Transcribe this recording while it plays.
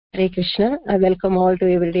Hare Krishna. I welcome all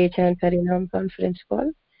to Everyday Chant Harinam conference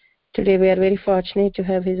call. Today we are very fortunate to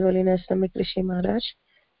have His Holiness Namit Rishi Maharaj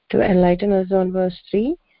to enlighten us on verse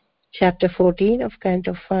 3, chapter 14 of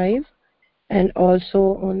Canto 5, and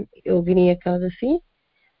also on Yogini Ekadasi.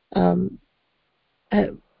 Um, uh,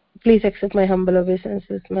 please accept my humble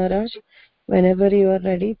obeisances, Maharaj. Whenever you are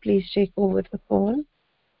ready, please take over the call.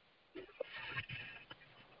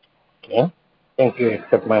 Yeah. Thank you.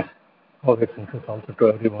 Accept my obeisances also to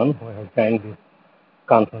everyone who has joined this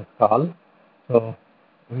conference call. So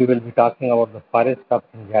we will be talking about the forest of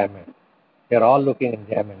enjoyment. We are all looking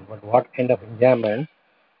enjoyment, but what kind of enjoyment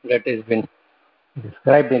that has been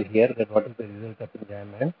described in here, that what is the result of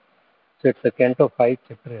enjoyment. So it's a Canto 5,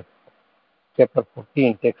 chapter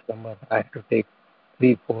 14, text number. I have to take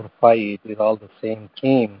 3, 4, 5. It is all the same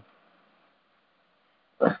theme.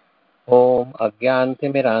 ॐ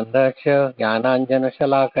अज्ञानतिमिरान्धस्य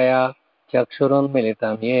ज्ञानाञ्जनशलाकया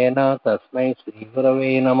चक्षुरुन्मिलितं येन तस्मै श्रीगुरवे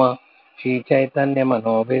नमः।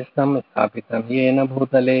 श्रीचैतन्यमनोभीष्टं स्थापितं येन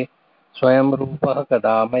भूतले स्वयं रूपः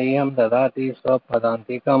कदा मह्यं ददाति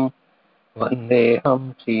स्वपदान्तिकं वन्देऽहं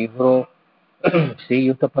श्रीगुरो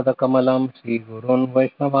श्रीयुतपदकमलं श्रीगुरून्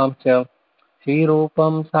वैष्णवांश्च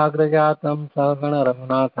श्रीरूपं साग्रजातं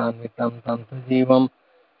सहगणरघुनाथान्वितं तं सजीवं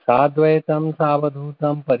साद्वैतं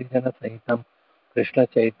सावधूतं परिजनसहितं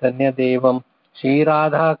कृष्णचैतन्यदेवं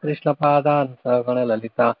श्रीराधाकृष्णपादान्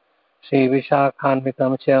सहगणललिता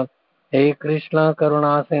श्रीविशाखान्वितं च हे कृष्ण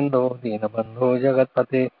करुणा सिन्धो दीनबन्धो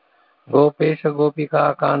जगत्पते गोपेश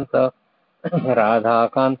गोपिकान्त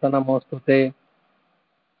राधाकान्त नमोऽस्तुते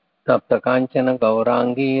तप्तकाञ्चन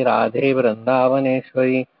गौराङ्गी राधे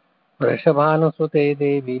वृन्दावनेश्वरी वृषभानुसुते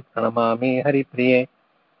देवी प्रणमामि हरिप्रिये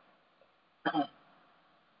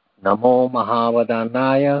नमो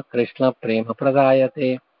महावदनाय कृष्णप्रेमप्रदायते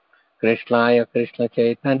कृष्णाय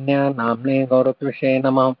कृष्णचैतन्य नाम्ने गौरत्विषे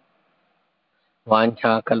नमः।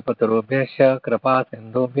 वाञ्छाकल्पतरुभ्यश्च कृपा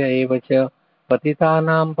सिन्धुभ्य एव च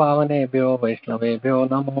पतितानां पावनेभ्यो वैष्णवेभ्यो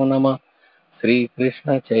नमो नमः।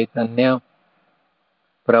 श्रीकृष्णचैतन्य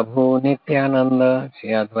प्रभु नित्यानंद श्री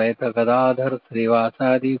अद्वैत गदाधर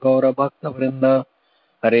श्रीवासादि गौर भक्त वृंद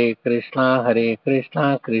हरे कृष्णा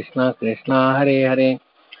कृष्णा कृष्णा हरे हरे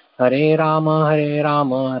हरे राम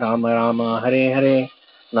राम राम हरे हरे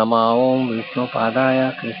नमः। ओं विष्णुपादाय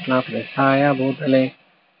कृष्ण पृष्ठाय भूतले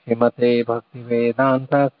श्रीमते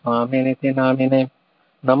भक्तिवेदांत स्वामिनिति नामिने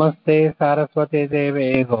नमस्ते सारस्वते देवे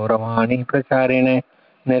गौरवाणी प्रचारिणे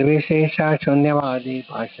निर्विशेषा शून्यवादी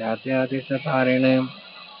पाश्चात्यादिशतारिणे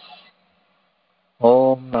ॐ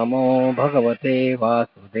नमो भगवते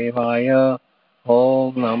वासुदेवाय ॐ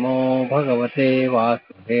नमो भगवते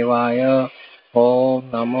वासुदेवाय ॐ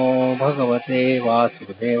नमो भगवते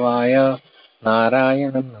वासुदेवाय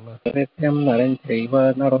नारायणं नमस्कृत्यं नरं चैव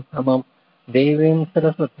नरोत्तमं देवीं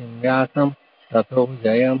सरस्वतीं व्यासं ततो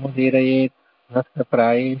जयमुदीरयेत् नस्य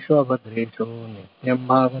प्रायेषु अभद्रेषु नित्यं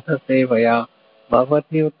भागवतसेवया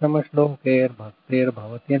भगवती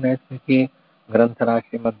उत्तमश्लोकैर्भक्तिर्भवति नैष्ठिकी ग्रंथराज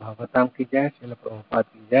श्रीमद् भागवतम की जय, श्रील प्रभुपाद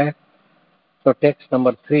की जय। So text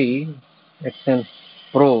number 3, section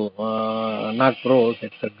not prose,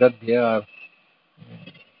 it's a gadya.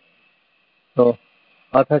 So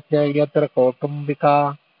अथ च यत्र कौटुम्बिका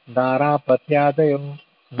दारापत्यादयो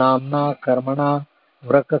नाम्ना कर्मणा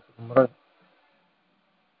वृकसंगाला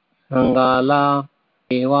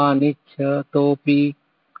एवानिच्छतोऽपि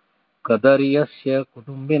कदर्यस्य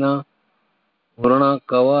कुटुम्बिना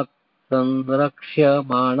वृणकवत्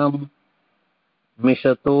संरक्ष्यमाणं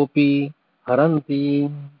मिषतोऽपि हरन्ति।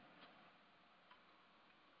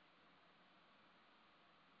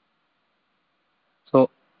 So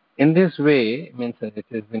in this way, means that it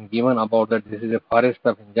has been given about that this is a forest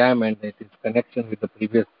of enjoyment, that is connection with the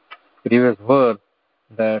previous verse,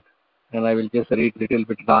 that, and I will just read little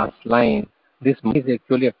bit last line. This money is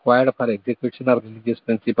actually acquired for execution of religious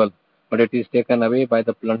principle, but it is taken away by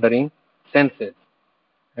the plundering senses.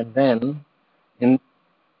 And then in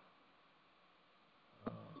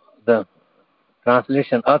the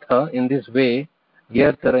translation Atha, in this way,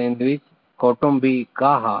 Yatra, in which Kautumbi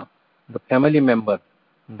Kaha, the family members,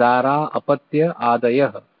 Dara Apatya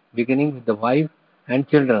Adayah, beginning with the wife and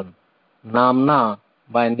children, Namna,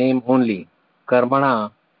 by name only,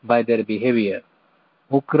 Karmana, by their behavior,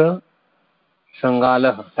 Ukra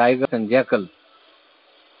Shangalah, tigers and jackals,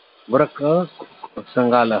 Vraka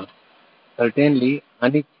Shangalah, certainly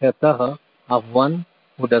Anichyatah, of one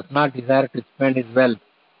who does not desire to spend his wealth,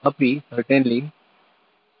 Api, certainly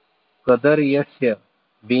Kadaryasya,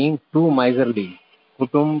 being too miserly,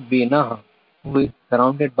 Kutumbinah, who is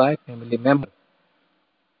surrounded by family members,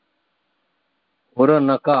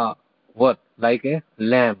 Uranaka, what, like a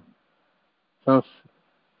lamb,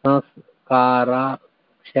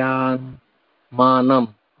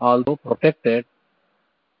 Sanskarakshamanam, although protected,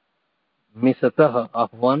 misatah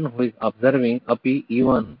of one who is observing, api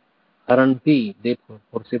even haranti, they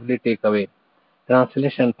forcibly take away.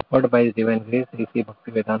 Translation purported by His Divine Grace, Sri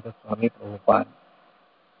Bhaktivedanta Swami Prabhupada.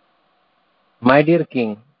 My dear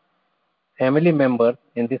King, family members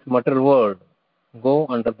in this material world go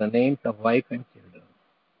under the names of wife and children.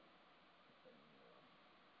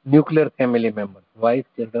 Nuclear family members, wife,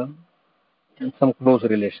 children, and some close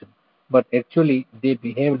relation. But actually, they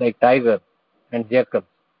behave like tiger and jackals.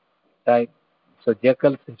 So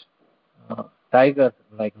jackals is tiger,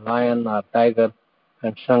 like lion or tiger,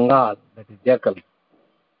 and shangal, that is jackal.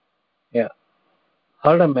 Yeah.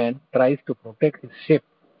 Herderman tries to protect his sheep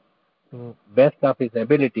to best of his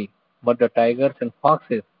ability, but the tigers and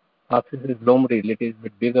foxes is lomri, little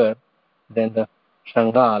bit bigger than the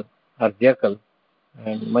shangal or jackal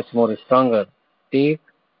and much more stronger, take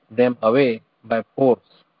them away by force.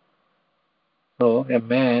 So a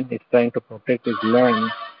man is trying to protect his land,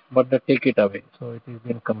 but they take it away. So it is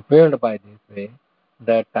been compared by this way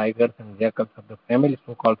that tigers and jackals of the family,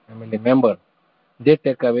 so-called family members, they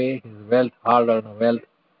take away his wealth, hard-earned wealth.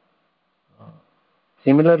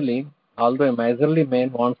 Similarly, although a miserly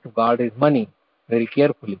man wants to guard his money very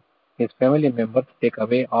carefully, his family members take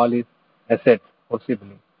away all his assets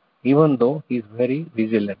forcibly, even though he is very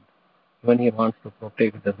vigilant. When he wants to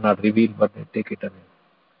protect, he does not reveal, but they take it away.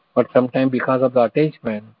 But sometimes because of the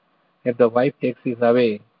attachment, if the wife takes it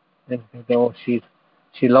away, then oh, she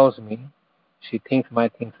loves me, she thinks my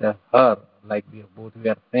things are her, like we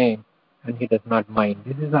are same, and he does not mind.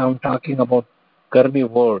 This is I'm talking about karmi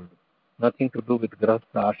world, nothing to do with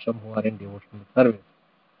grahastha ashram who are in devotional service.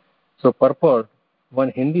 So purport, one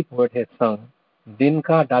Hindi poet has sung, Din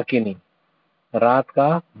ka Dakini, Raat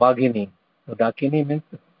ka Bagini. So Dakini means,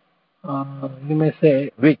 you may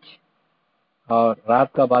say, witch. Or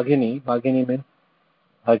Raat ka Bagini means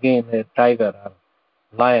again a tiger or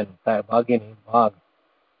lion, Bagini, Bag.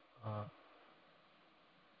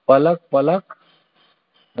 Palak, Palak,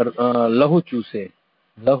 Lahu Chuse,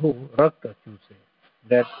 Lahu Rakta Chuse.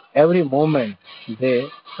 That every moment they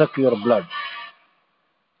suck your blood.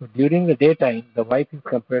 So during the daytime, the wife is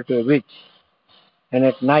compared to a witch, and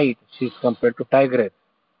at night she is compared to tigress.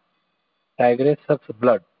 Tigress sucks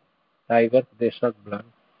blood. Tigers they suck blood.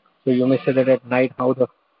 So you may say that at night how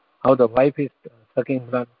the wife is sucking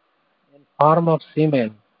blood. In form of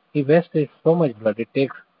semen, he wastes so much blood. It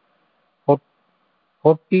takes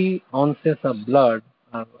 40 ounces of blood,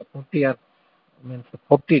 40 or means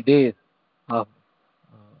 40 days of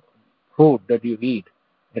food that you eat.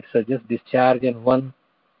 It's just discharge in one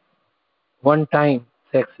time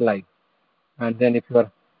sex life. And then if you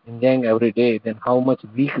are enjoying every day, then how much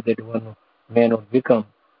weak that one man would become.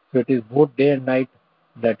 So it is both day and night,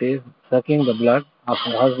 that is sucking the blood of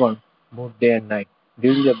her husband both day and night.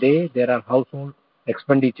 During the day there are household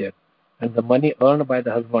expenditure, and the money earned by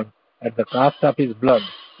the husband at the cost of his blood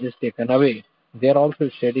is taken away. They are also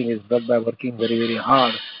shedding his blood by working very, very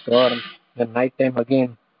hard to earn. Then night time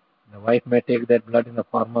again, the wife may take that blood in the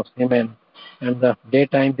form of semen, and the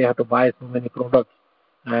daytime they have to buy so many products,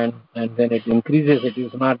 and then it increases. It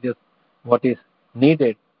is not just what is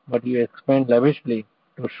needed, but you expend lavishly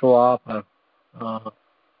to show off.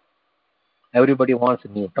 Everybody wants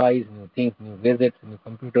new toys, new things, new gadgets, new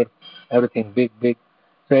computers, everything big, big.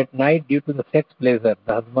 So at night, due to the sex pleasure,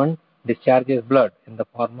 the husband discharges blood in the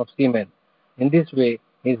form of semen. In this way,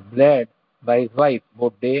 he is bled by his wife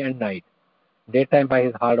both day and night. Daytime by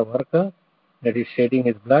his hard work, that is shedding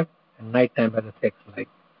his blood, and nighttime by the sex life.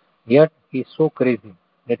 Yet he is so crazy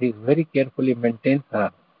that he very carefully maintains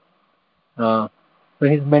her. Uh, so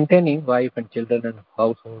he is maintaining wife and children and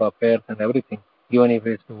household affairs and everything. Even if he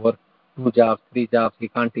has to work 2 jobs, 3 jobs, he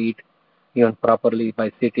can't eat even properly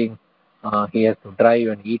by sitting. He has to drive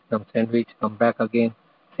and eat some sandwich, come back again,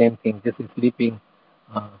 same thing, just sleeping.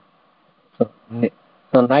 Uh, so,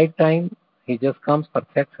 so night time he just comes for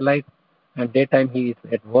sex life, and daytime he is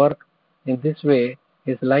at work. In this way,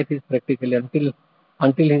 his life is practically until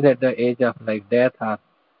he's at the age of like death, or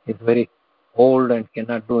he's very old and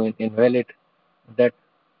cannot do it, invalid. That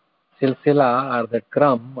silsila or that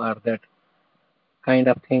crumb or that kind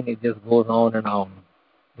of thing, it just goes on and on.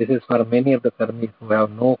 This is for many of the karmis who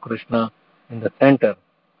have no Krishna in the center.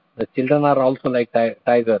 The children are also like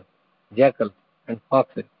tigers, jackals, and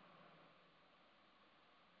foxes.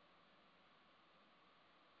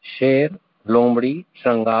 Sher, Lomdi,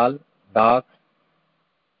 Shangal, dogs.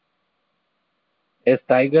 As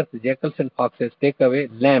tigers, jackals, and foxes take away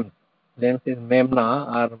lambs. Lambs is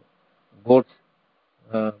memna or goat's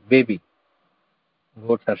baby.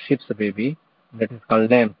 Goats are sheep's baby. that is called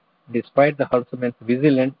lamb. Despite the herdsman's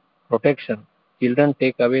vigilant protection, children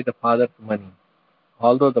take away the father's money.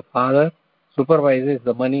 Although the father supervises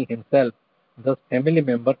the money himself, thus family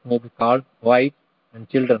members may be called wives and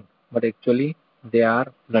children, but actually they are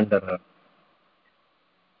plunderers.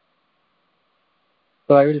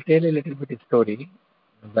 So I will tell a little bit story,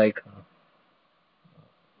 like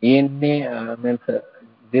means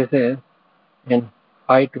this is in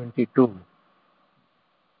 522.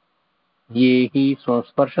 ये ही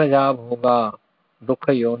संस्पर्शजा भोगा दुख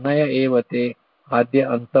योनय एवते आद्य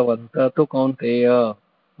अंतवंत तो कौन्तेय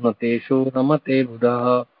न तेषु रमते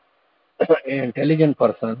बुधः. An intelligent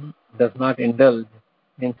person does not indulge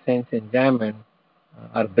in sense enjoyment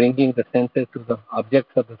or bringing the senses to the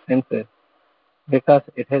objects of the senses because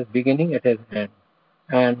it has beginning, it has end.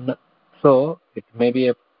 And so it may be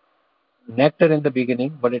a nectar in the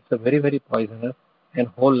beginning, but it's a very, very poisonous and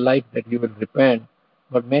whole life that you will repent.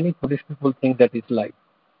 But many foolish people think that is life.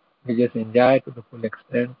 We just enjoy to the full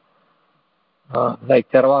extent,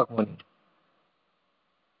 like Charvak Muni.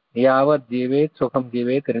 Yavat jivet sukham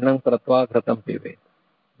jivet rinam kratva kratam pivet.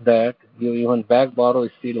 That you even back, borrow,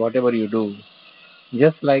 steal, whatever you do.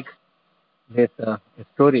 Just like this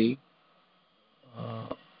story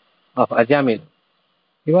of Ajamil.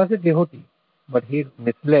 He was a devotee, but he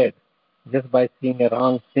misled just by seeing a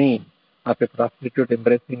wrong scene of a prostitute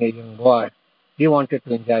embracing a young boy. He wanted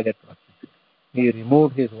to enjoy that prostitute. He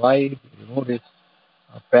removed his wife, he removed his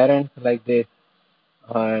parents like this,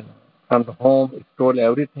 and from the home, stole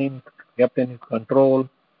everything, kept in his control,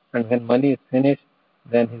 and when money is finished,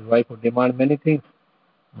 then his wife would demand many things,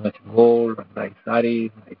 much gold, nice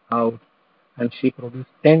saris, nice house, and she produced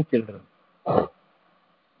 10 children.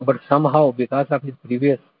 But somehow, because of his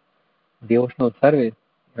previous devotional service,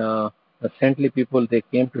 the saintly people, they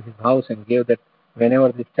came to his house and gave that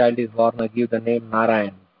whenever this child is born, I give the name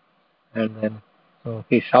Narayan. And then, so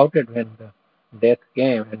he shouted when the death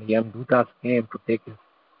came and Yamdutas came to take his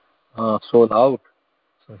soul out.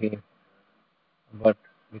 So but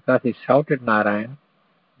because he shouted Narayan,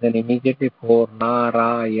 then immediately four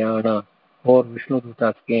Narayana, four Vishnu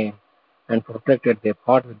Dutas came and protected. They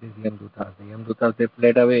fought with these Yamdutas. The Yamdutas, they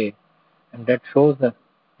fled away. And that shows the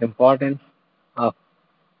importance of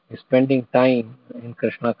spending time in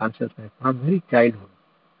Krishna consciousness from very childhood.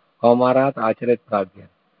 Kaumarat Acharit Pragya.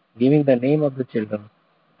 Giving the name of the children,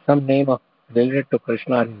 some name of related to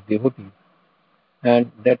Krishna or his devotees,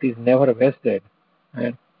 and that is never wasted.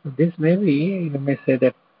 And this may be, you may say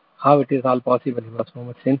that how it is all possible. He was so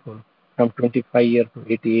much sinful from 25 years to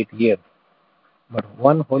 88 years. But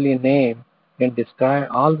one holy name can destroy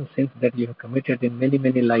all the sins that you have committed in many,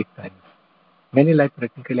 many lifetimes. Many life,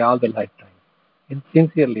 practically all the lifetime. And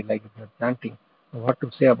sincerely, like if you are chanting, what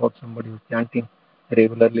to say about somebody who is chanting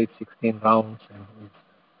regularly 16 rounds.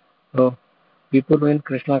 So people who in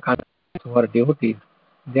Krishna consciousness who are devotees,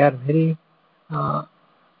 they are very,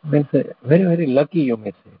 means very, very lucky, you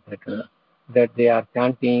may say, that they are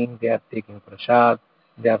chanting, they are taking prasad,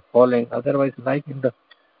 they are following. Otherwise, life in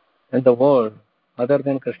the world, other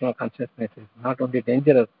than Krishna consciousness, is not only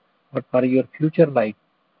dangerous, but for your future life.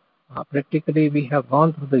 Practically, we have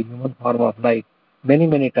gone through the human form of life many,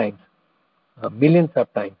 many times, millions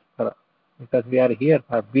of times, because we are here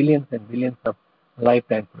for billions and billions of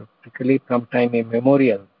lifetimes, practically from time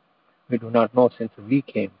immemorial. We do not know since we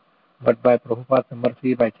came. But by Prabhupada's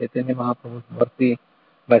mercy, by Chaitanya Mahaprabhu's mercy,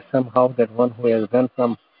 by somehow that one who has done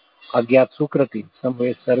some Agyat Sukrati, some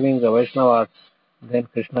way serving the Vaishnavas, then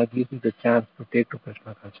Krishna gives you the chance to take to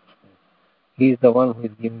Krishna consciousness. He is the one who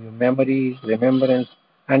is giving you memory, remembrance,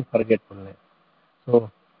 and forgetfulness.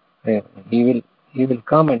 So he will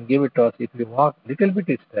come and give it to us if we walk little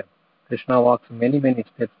bit step. Krishna walks many, many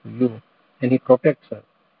steps to you, and he protects us.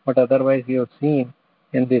 But otherwise, you have seen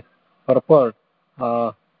in this purport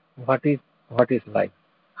what is life,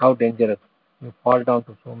 how dangerous. You fall down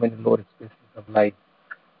to so many lower spaces of life.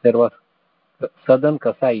 There was Sadan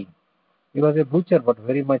Kasai. He was a butcher, but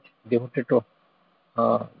very much devoted to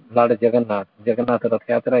Lord Jagannath. Jagannath Rath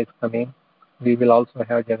Yatra is coming. We will also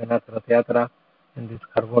have Jagannath Rath Yatra in this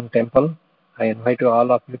Khargon temple. I invite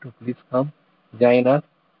all of you to please come, join us.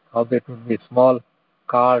 Although it will be a small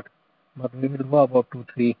cart, but we will go about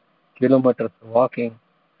 2-3 kilometers walking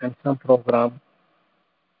and some program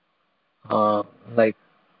like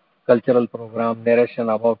cultural program, narration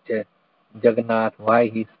about Jagannath, why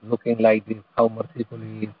he is looking like this, how merciful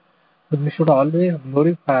he is. So we should always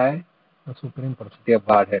glorify the Supreme Personality of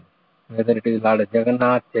Godhead. Whether it is Lord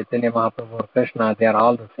Jagannath, Chaitanya Mahaprabhu or Krishna, they are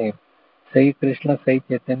all the same. Say Krishna, say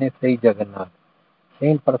Chaitanya, say Jagannath.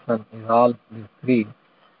 Same person is all these three,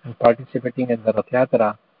 and participating in the Rath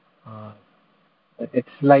Yatra,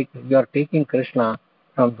 it's like you are taking Krishna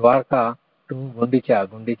from Dwarka to Gundicha.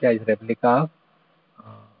 Gundicha is replica of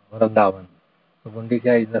Vrindavan. So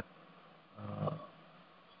Gundicha is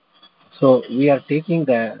so we are taking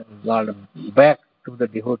the Lord back to the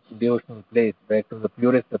devotional place, back to the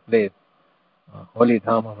purest place, holy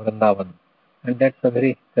Dham of Vrindavan. And that's a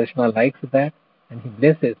very, Krishna likes that, and he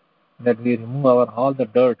blesses that we remove all the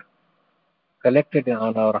dirt collected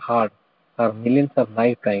on our heart for millions of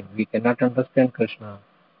lifetimes. We cannot understand Krishna.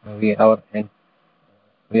 And we are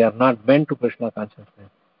not bent to Krishna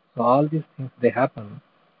consciousness. So all these things, they happen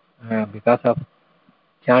because of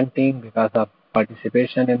chanting, because of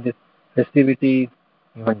participation in this festivities,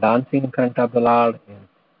 even dancing in front of the Lord, in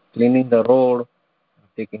cleaning the road,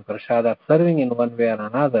 taking prasada, serving in one way or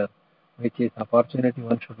another, which is opportunity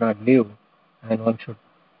one should not leave, and one should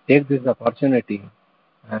take this opportunity.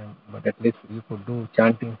 But at least you could do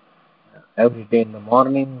chanting every day in the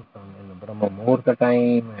morning, in the Brahma Muhurta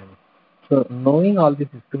time, and so knowing all these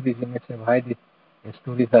stories, you may say why these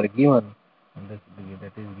stories are given, and that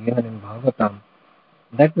is given in Bhagavatam.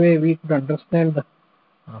 That way we could understand the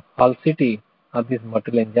falsity of this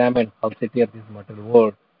material enjoyment, falsity of this material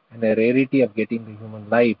world, and the rarity of getting the human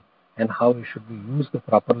life, and how it should be used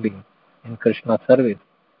properly in Krishna service.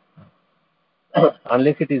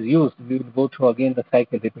 Unless it is used, we will go through again the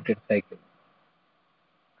cycle, repeated cycle.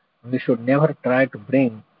 We should never try to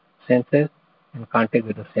bring senses in contact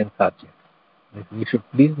with the sense objects. We should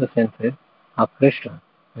please the senses of Krishna.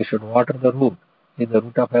 We should water the root. He is the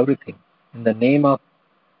root of everything. In the name of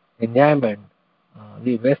enjoyment,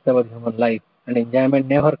 we waste our human life, and enjoyment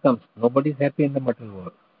never comes. Nobody is happy in the material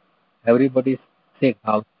world. Everybody is sick.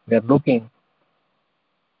 How we are looking.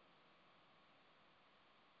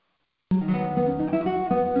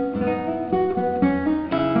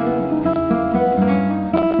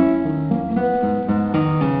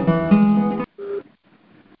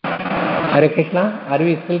 Hare Krishna, are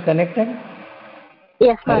we still connected?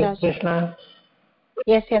 Yes, Hare Maharaj. Krishna.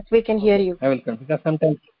 Yes, we can hear you. I will come because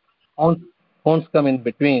sometimes phones come in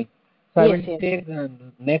between. So Yes, I will take the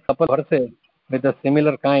next couple of verses with a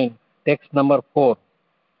similar kind. Text number 4.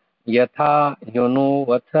 Yatha yonu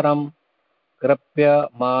vatsaram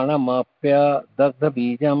कृप्यमाणमप्य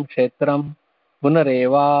दग्धबीजं क्षेत्रं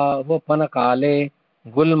पुनरेवावपनकाले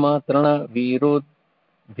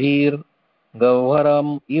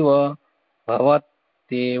गुल्मतृणवीरुद्भिर्गह्वरम् इव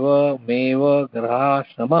भवत्येवमेव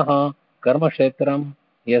ग्रहाश्रमः कर्मक्षेत्रं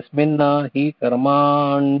यस्मिन्न हि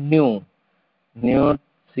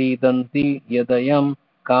कर्माण्युत्सीदन्ति यदयं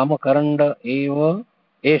कामकरण्ड एव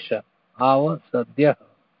एष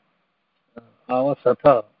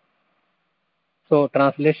आवसथः. So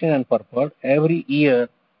translation and purport. Every year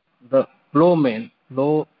the plowman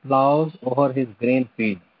plows over his grain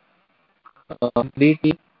field,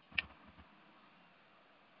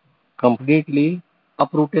 completely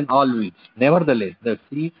uprooting all weeds. Nevertheless, the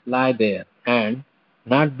seeds lie there and,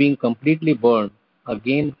 not being completely burned,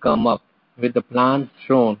 again come up with the plants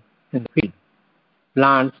shown in the field.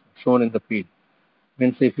 Plants shown in the field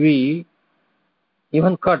means if we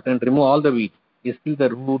even cut and remove all the weeds, still the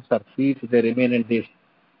roots or seeds they remain and they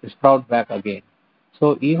sprout back again.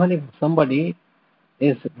 So even if somebody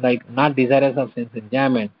is like not desirous of sense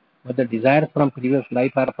enjoyment, but the desires from previous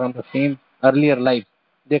life are from the same earlier life,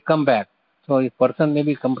 they come back. So a person may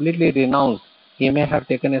be completely renounced. He may have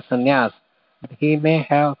taken a sannyas, but he may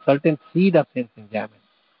have certain seed of sense enjoyment,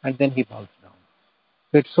 and then he falls down.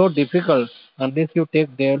 So it's so difficult unless you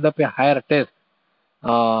develop a higher taste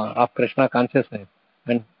of Krishna consciousness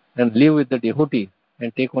and live with the devotee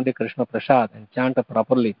and take only Krishna prasad and chant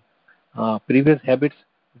properly. Previous habits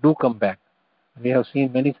do come back. We have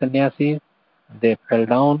seen many sannyasis, they fell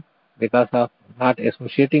down because of not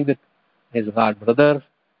associating with his God brothers,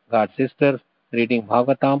 God sisters, reading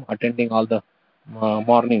Bhagavatam, attending all the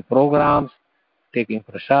morning programs, taking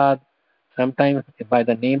prasad. Sometimes by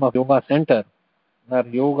the name of yoga center or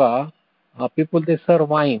yoga, people they serve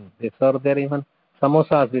wine, they serve there even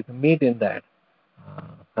samosas with meat in that.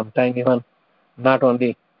 Sometimes even not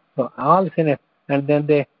only so all sin, and then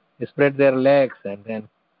they spread their legs and then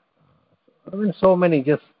I mean, so many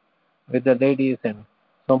just with the ladies and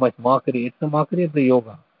so much mockery. It's a mockery of the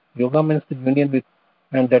yoga. Yoga means the union with,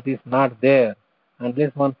 and that is not there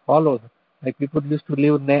unless one follows. Like people used to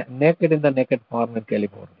live naked in the naked farm in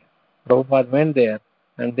California. Prabhupada went there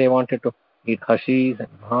and they wanted to eat hashish and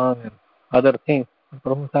bhang and other things. And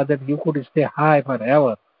Prabhupada said that you could stay high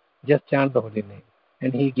forever, just chant the holy name.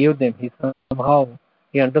 And he gave them, somehow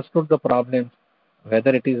he understood the problems,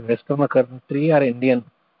 whether it is Western country or India,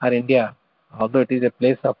 although it is a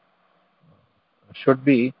place of should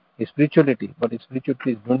be spirituality, but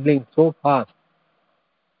spirituality is dwindling so fast.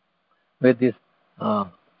 with this uh,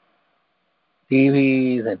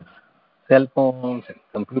 TVs and cell phones and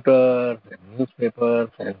computers and newspapers,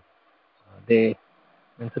 and they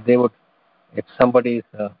and so they would, if somebody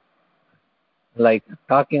is like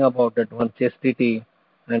talking about that one chastity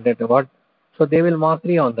and that what, so they will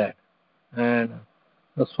mockery on that, and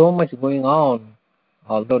so much going on.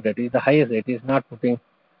 Although that is the highest, it is not putting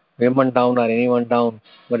women down or anyone down,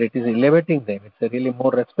 but it is elevating them. It's a really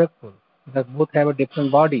more respectful because both have a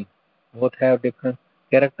different body, both have different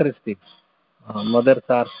characteristics. Mothers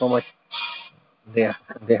are so much, they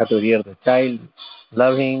they have to rear the child,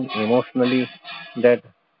 loving emotionally, that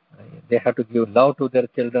they have to give love to their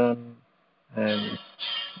children and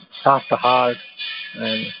soft heart,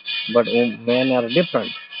 and but men are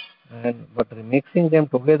different. And but mixing them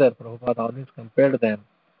together, Prabhupada always compared them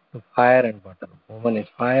to fire and butter. Woman is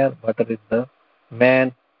fire, butter is the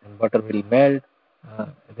man, and butter will melt.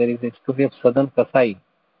 There is a story of Sadan Kasai,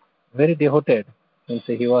 very devoted, and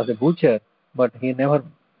say he was a butcher, but he never,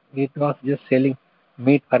 it was just selling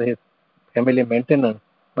meat for his family maintenance.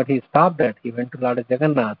 But he stopped that. He went to Lord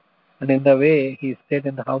Jagannath, and in the way he stayed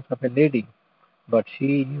in the house of a lady, but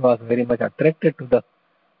she was very much attracted to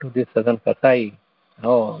this Sadan Kasai.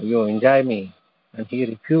 Oh, you enjoy me, and he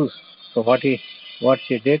refused. So what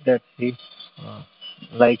she did, that she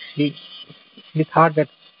like she thought that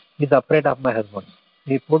he's afraid of my husband.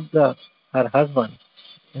 He put her husband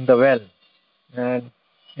in the well, and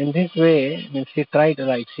in this way, I mean, she tried,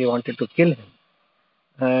 like she wanted to kill him,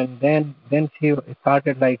 and then she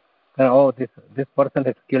started like, oh, this person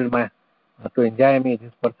has killed my, to enjoy me,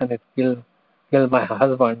 this person has killed my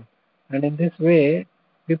husband. And in this way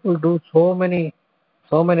people do so many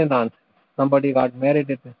nonsense. Somebody got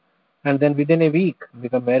married and then within a week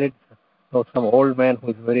become married to some old man who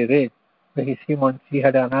is very rich. So she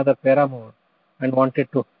had another paramour and wanted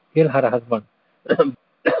to kill her husband.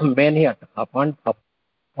 Man he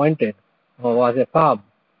appointed was a cob.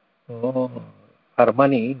 So her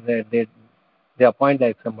money, they appoint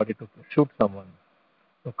like somebody to shoot someone.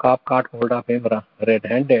 So cop caught hold of him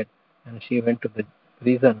red-handed, and she went to the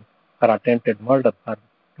prison for attempted murder for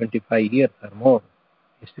 25 years or more.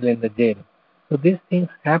 He's still in the jail. So these things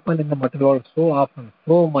happen in the material world so often,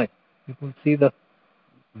 so much. People see the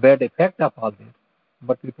bad effect of all this,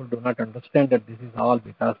 but people do not understand that this is all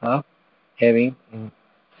because of having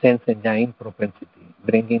sense enjoying propensity,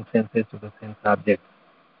 bringing senses to the sense objects.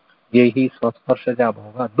 यही संस्पर्शजा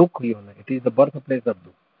भोगा दुख ही होना. It is the birthplace of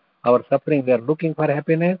दुख. Our suffering, we are looking for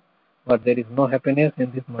happiness, but there is no happiness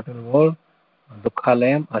in this material world.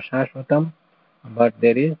 Dukhalayam ashashvatam, but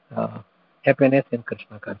there is happiness in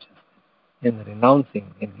Krishna consciousness, in renouncing,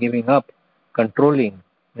 in giving up, controlling.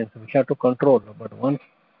 Means we have to control, but once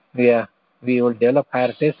we will develop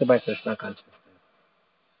higher taste by Krishna consciousness.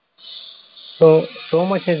 So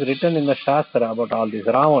much is written in the Shastra about all this.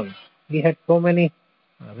 Ravan, he had so many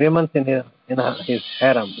women in his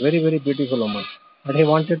harem, very, very beautiful women. But he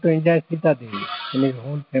wanted to enjoy Sita Devi, and his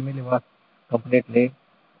whole family was completely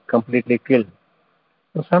killed.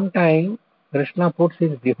 So sometimes Krishna puts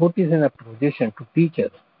his devotees in a position to teach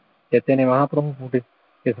us. Chaitanya Mahaprabhu put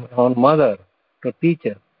his own mother to teach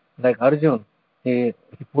us. Like Arjun, he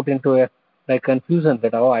put into a like confusion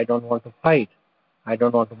that, oh, I don't want to fight. I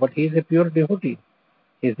don't want to. But he is a pure devotee.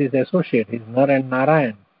 He is his associate. He is Nar and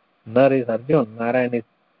Narayan. Nar is Arjun. Narayan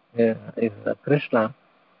is Krishna,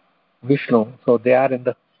 Vishnu. So they are in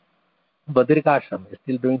the Badrikashram,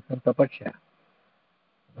 still doing some tapasya.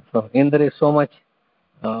 So Indra is so much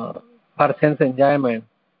for sense enjoyment,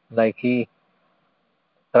 like he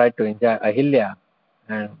tried to enjoy Ahilya,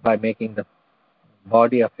 and by making the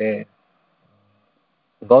body of a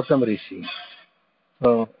Gautam Rishi.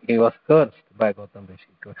 So he was cursed by Gautam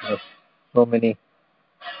Rishi to have so many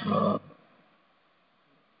uh,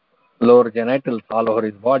 lower genitals all over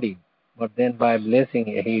his body. But then by blessing,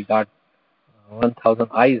 he got 1,000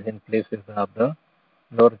 eyes in places of the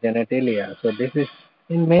lower genitalia. So this is,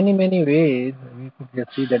 in many, many ways, we could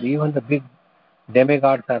just see that even the big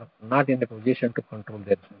demigods are not in a position to control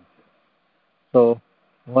their senses. So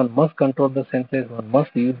one must control the senses, one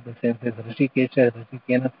must use the senses. Rishikesha,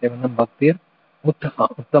 Rishikena, Sevanam Bhaktir,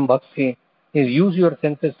 Uttam Bhakti is use your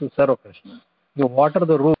senses to serve Krishna. You water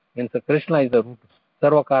the root, means Krishna is the root.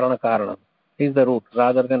 Sarva Karana Karanam is the root,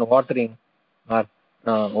 rather than watering or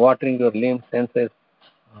watering your limbs, senses,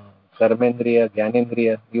 Karmendriya,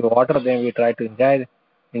 Jnanendriya. You water them, you try to enjoy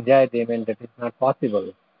them, and that is not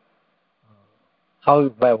possible. How?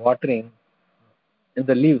 By watering in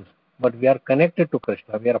the leaves, but we are connected to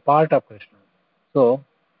Krishna, we are a part of Krishna. So,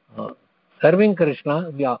 serving Krishna,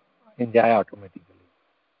 we enjoy automatically.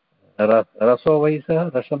 Raso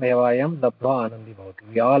vaisa rasamevayam labdva anandi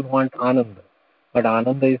bhavati. We all want ananda, but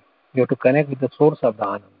ananda is, you have to connect with the source of the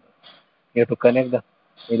ananda. You have to connect the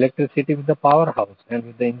electricity with the powerhouse and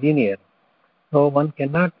with the engineer. So one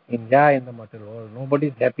cannot enjoy in the material world. Nobody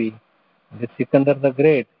is happy. This Sikandar the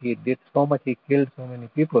Great, he did so much, he killed so many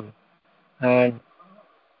people and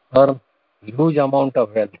earned huge amount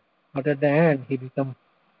of wealth. But at the end, he became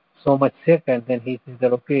so much sick, and then he said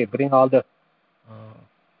that, okay, bring all the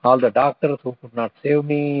doctors who could not save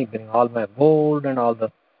me, bring all my gold and all the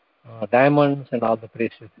diamonds and all the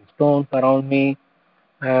precious stones around me,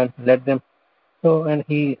 and let them. So, and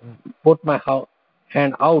he put my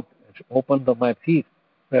hand out, opened my feet,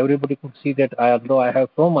 so everybody could see that although I have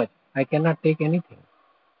so much, I cannot take anything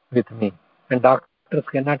with me, and doctors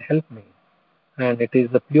cannot help me. And it is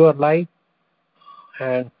the pure life,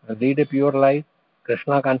 and lead a pure life,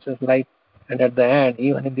 Krishna conscious life, and at the end,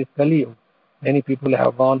 even in this Kali Yuga, many people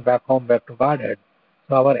have gone back home, back to Godhead.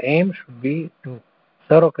 So our aim should be to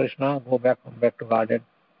serve Krishna, go back home, back to Godhead,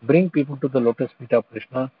 bring people to the lotus feet of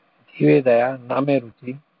Krishna, Jive Daya, Name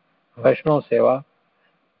Ruchi, Vaishnava Seva,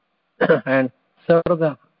 and serve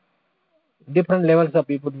the different levels of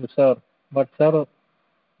people you serve, but serve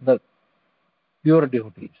the pure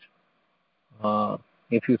devotees.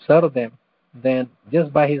 If you serve them, then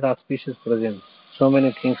just by his auspicious presence, so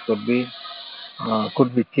many things could be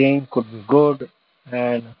changed, could be good,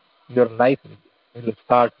 and your life will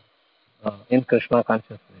start in Krishna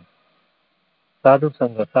consciousness. Sadhu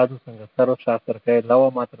Sangha, Sarva Shastra Kaya,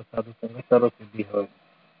 Lava Matra Sadhu Sangha, Sarva Siddhi Hoy.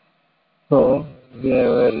 So, we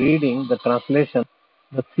are reading the translation,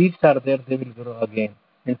 the seeds are there, they will grow again.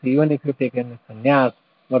 And so even if you take a sannyas,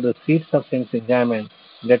 but the seeds of sense enjoyment,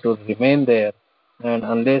 that will remain there, and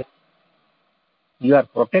unless you are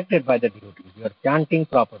protected by the devotees, you are chanting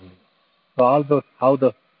properly. So all those, how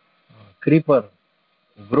the creeper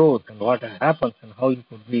grows and what happens and how it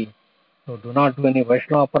could be. So do not do any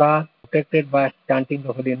Vaishnava aparadh, protected by chanting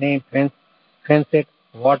the holy name, fence it,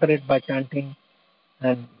 water it by chanting,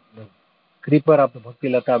 and the creeper of the Bhakti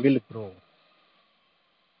Lata will grow.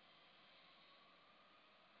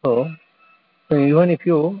 So even if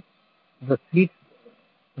the seeds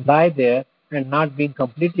lie there and not being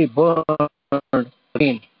completely burned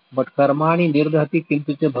again, but karmani nirdhati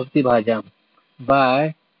kintuche bhakti bhajam,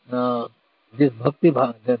 by this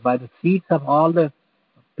by the seeds of all the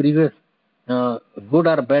previous good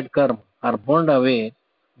or bad karma are burned away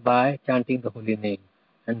by chanting the holy name.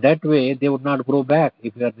 And that way they would not grow back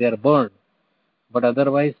if they are burned. But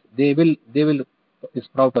otherwise they will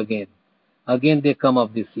sprout again. Again they come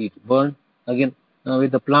up the seeds, burned again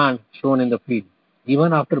with the plant shown in the field.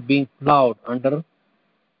 Even after being plowed under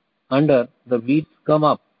the weeds come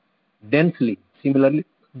up densely. Similarly,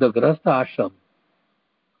 the Grahastha ashram,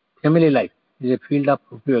 family life, is a field of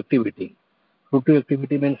fruitive activity. Fruitive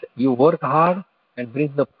activity means you work hard and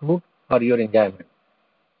bring the fruit for your enjoyment.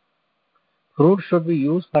 Fruit should be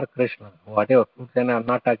used for Krishna. Whatever fruits, and I'm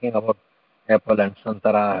not talking about apple and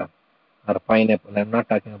santara or pineapple. I'm not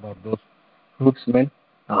talking about those fruits. Means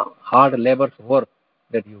hard labor's work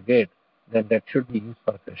that you get, then that should be used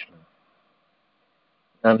for Krishna.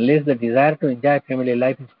 Unless the desire to enjoy family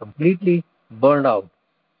life is completely burned out,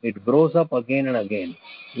 it grows up again and again.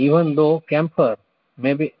 Even though camphor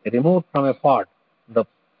may be removed from a pot, the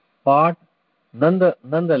pot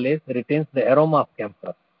nonetheless retains the aroma of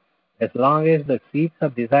camphor. As long as the seeds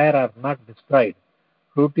of desire are not destroyed,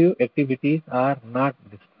 fruitive activities are not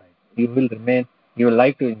destroyed. You will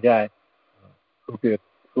like to enjoy fruitive,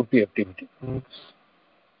 fruitive activity.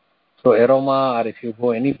 So aroma, or if you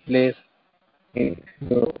go any place, if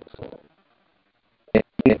you,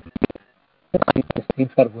 things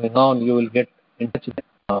are going on, you will get in touch with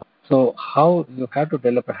them. So how you have to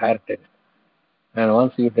develop a higher taste. And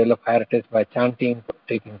once you develop higher taste by chanting,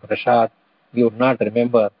 taking prasad, you would not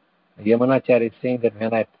remember. Yamunacharya is saying that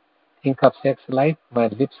when I think of sex life, my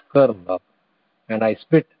lips curl up and I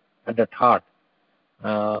spit at the thought.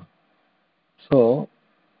 So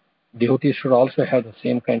devotees should also have the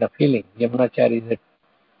same kind of feeling. Yamunacharya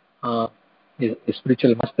is a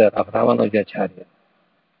spiritual master of Ramanujacharya.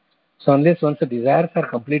 So unless once the desires are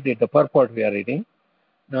completed, the purport we are reading,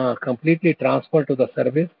 completely transferred to the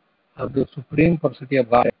service of the supreme personality of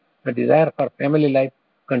God, the desire for family life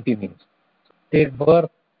continues. Take birth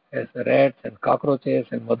as rats and cockroaches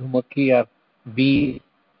and madhumakhi or bees.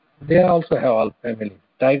 They also have all families.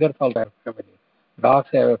 Tigers also have family. Dogs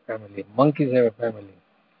have a family. Monkeys have a family.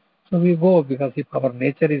 So we go because if our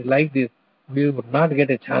nature is like this, we would not get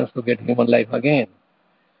a chance to get human life again.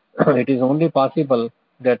 It is only possible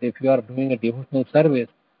that if you are doing a devotional service,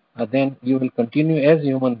 then you will continue as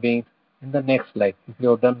human beings in the next life. If you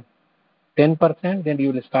have done 10%, then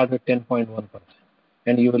you will start with 10.1%,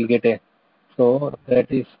 and you will get a. So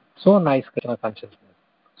that is so nice, Krishna consciousness,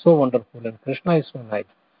 so wonderful, and Krishna is so nice,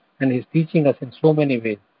 and he's teaching us in so many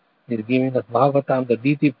ways. He's giving us Bhagavatam, the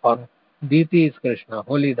Deity form. Deity is Krishna,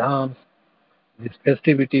 holy dhams, these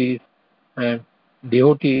festivities, and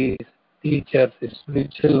devotees, teachers,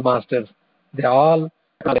 spiritual masters, they all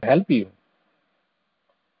help you.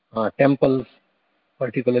 Temples,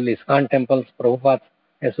 particularly ISKCON temples, Prabhupada's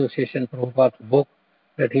association, Prabhupada's book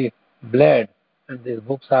that he bled, and these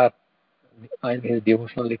books are in his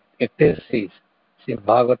devotional ecstasies. See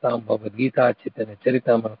Bhagavatam, Bhagavad Gita, Chaitanya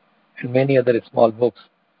Charitamrita, and many other small books.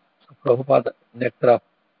 So Prabhupada, nectar of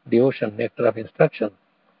devotion, nectar of instruction.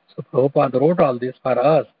 So Prabhupada wrote all this for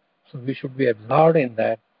us. So we should be absorbed in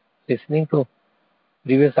that, listening to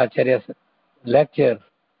previous Acharya's lectures.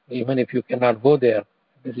 Even if you cannot go there,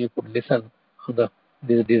 you could listen to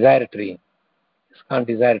this desire tree, ISKCON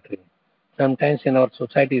desire tree. Sometimes in our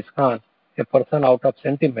society, ISKCON, a person out of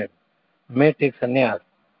sentiment may take sannyas,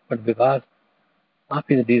 but because of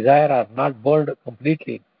his desire are not burned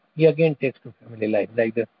completely, he again takes to family life.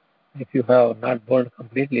 Like if you have not burned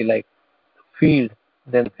completely, like field,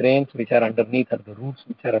 then the grains which are underneath or the roots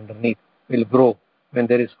which are underneath will grow. When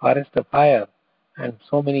there is forest of fire and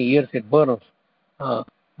so many years it burns,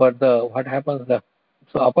 but what happens,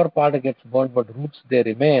 so upper part gets burned, but roots they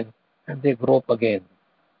remain and they grow up again.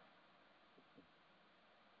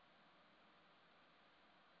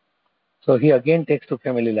 So he again takes to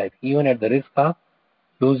family life, even at the risk of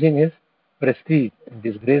losing his prestige and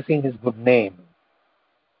disgracing his good name.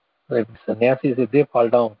 So if sannyasis, if they fall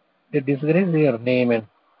down, they disgrace their name and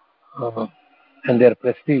their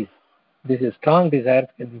prestige. These strong desires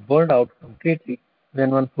can be burned out completely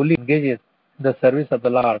when one fully engages in the service of the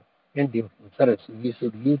Lord in devotional service. We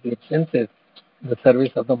should use the senses in the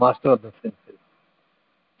service of the Master of the senses.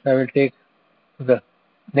 So I will take the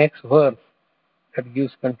next verse that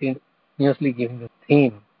gives continuously giving the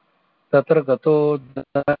theme. Tatra gato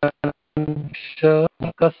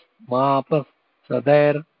danshakas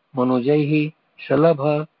sadair manujaihi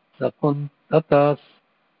shalabha sakun tatas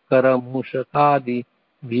karamushakadi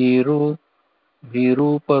viru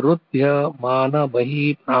viruparudhya mana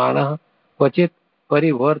bahi prana क्वचित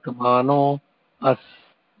परिवर्तमानो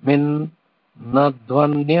अस्मिन्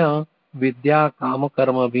नध्वन्य विद्या काम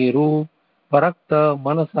कर्म वीरु परक्त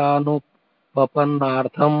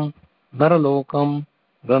मनसानुपपन्नार्थम नरलोकम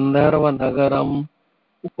गंधर्व नगरम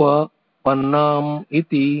उपपन्नम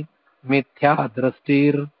इति मिथ्या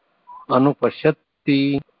दृष्टिर अनुपश्यति.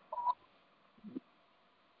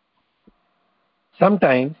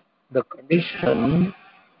 Sometimes the condition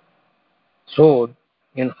showed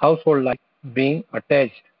in household life being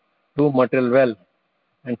attached to material wealth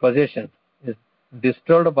and possessions is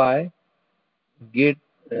disturbed by gate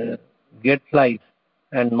flies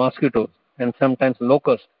and mosquitoes, and sometimes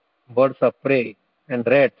locusts, birds of prey, and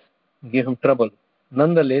rats give him trouble.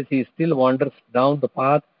 Nonetheless, he still wanders down the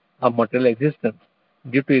path of material existence.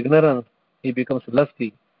 Due to ignorance, he becomes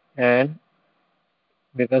lusty, and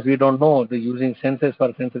because we don't know the using senses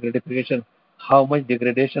for sense gratification, how much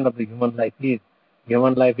degradation of the human life is.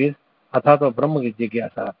 Human life is athato brahma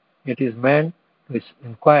jigyasa. It is meant to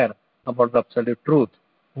inquire about the absolute truth.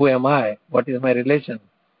 Who am I? What is my relation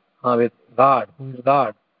with God? Who is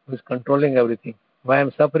God? Who is controlling everything? Why I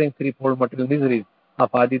am suffering threefold material miseries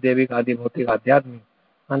of Adi Devik, Adi Bhautik, Adhyatmik?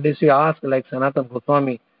 Unless you ask, like Sanatana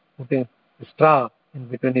Goswami, putting straw in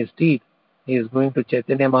between his teeth, he is going to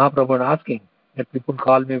Chaitanya Mahaprabhu and asking that people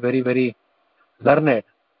call me very, very learned,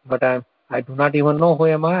 but I do not even know who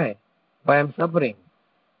am I, why I am suffering,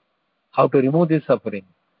 how to remove this suffering.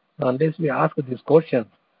 So unless we ask these questions,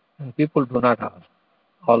 and people do not ask,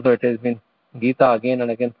 although it has been Gita again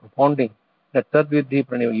and again propounding that Tadvidhi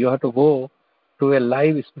Praniv, you have to go to a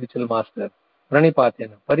live spiritual master,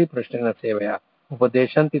 Pranipatena, Pariprashtena Sevaya,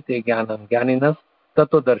 Upadeshanti Te Jnanam, Jnaninas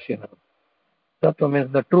Tattva Darshinam. Tattva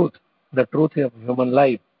means the truth of human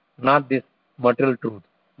life, not this material truth,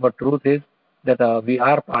 but truth is that we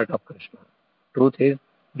are part of Krishna. Truth is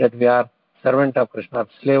that we are servant of Krishna,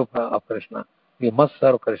 slave of Krishna. We must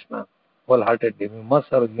serve Krishna wholeheartedly. We must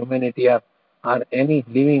serve humanity or any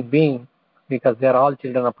living being, because they are all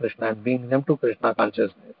children of Krishna, and bring them to Krishna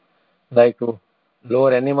consciousness. Like to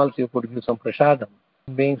lower animals, you could give some prasadam.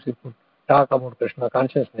 Beings, you could talk about Krishna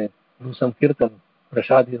consciousness, do some kirtan.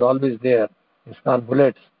 Prasad is always there. ISKCON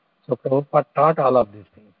bullets. So Prabhupada taught all of these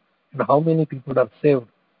things. And how many people are saved?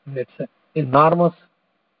 It's an enormous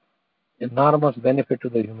benefit to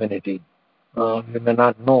the humanity. You may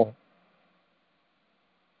not know.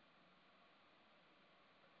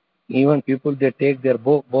 Even people, they take their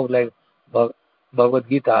book like Bhagavad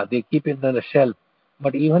Gita, they keep it in the shelf.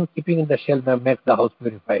 But even keeping in the shelf makes the house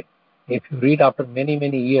purified. If you read after many,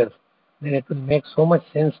 many years, then it will make so much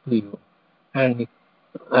sense to you. And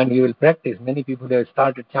you will practice. Many people have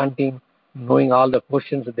started chanting, knowing all the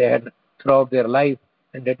questions they had throughout their life,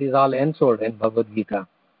 and that is all ensouled in Bhagavad Gita,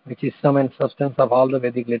 which is sum and substance of all the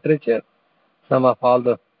Vedic literature, some of all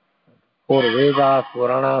the four Vedas,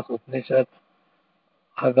 Puranas, Upanishads,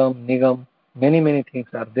 Agam, Nigam, many, many things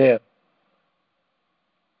are there.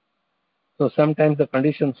 So sometimes the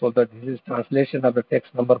conditioned soul, that this is translation of the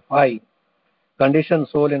text number 5, conditioned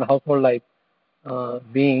soul in household life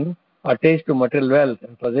being attached to material wealth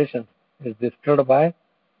and possessions is disturbed by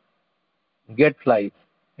gadflies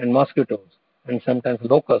and mosquitoes and sometimes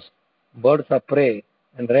locusts, birds of prey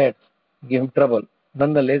and rats give him trouble.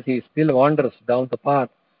 Nonetheless, he still wanders down the path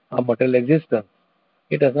of material existence.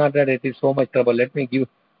 It does not that it is so much trouble. Let me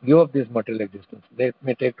give up this material existence. Let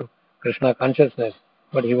me take to Krishna consciousness,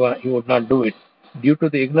 but he would not do it due to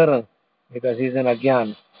the ignorance, because he is an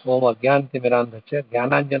agyan. Om agyan timirandhacha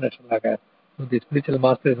jnananjana shalaka. So the spiritual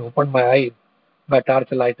master has opened my eyes by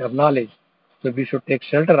torchlight of knowledge. So we should take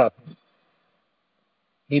shelter of him.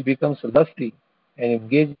 He becomes lusty and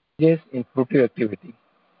engages in fruitive activity.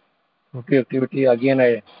 Fruitive activity, again,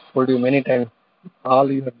 I told you many times,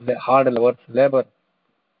 all your hard labor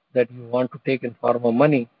that you want to take in form of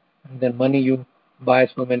money, and then money you buy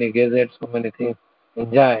so many gadgets, so many things,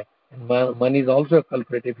 enjoy. And money is also a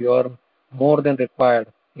culprit. If you earn more than required,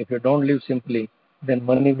 if you don't live simply, then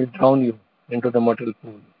money will drown you into the material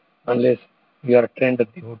pool, unless you are a trained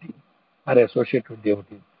devotee or associated with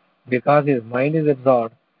devotee. Because his mind is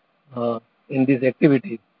absorbed in this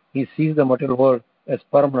activity, he sees the material world as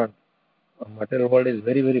permanent. The material world is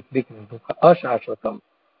very, very fleeting, ashashvatam.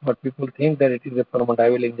 But people think that it is a permanent, I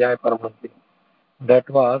will enjoy permanently. That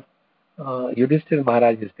was Yudhishthira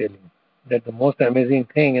Maharaj is telling, that the most amazing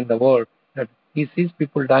thing in the world, that he sees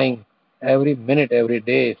people dying every minute, every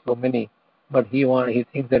day, so many, but he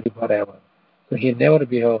thinks that is forever. So he never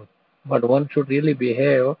behaves. But one should really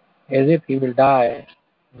behave as if he will die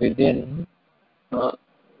within uh,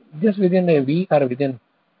 just within a week or within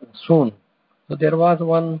soon. So there was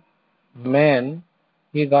one man,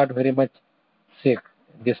 he got very much sick,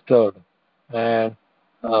 disturbed, and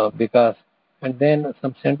because, and then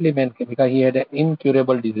some saintly man came because he had an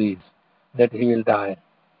incurable disease that he will die.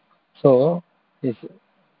 So his,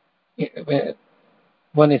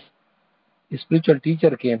 one is his spiritual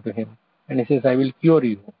teacher came to him and he says, I will cure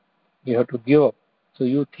you. You have to give up. So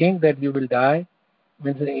you think that you will die?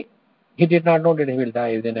 Means he did not know that he will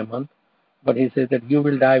die within a month, but he says that you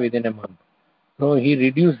will die within a month. So he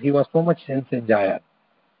reduced, he was so much sense enjoyer.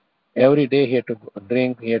 Every day he had to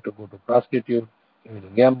drink, he had to go to prostitute, he will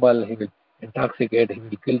gamble, he will intoxicate, he will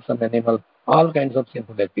kill some animal, all kinds of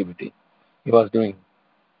sinful activity he was doing.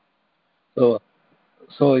 So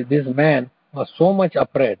this man was so much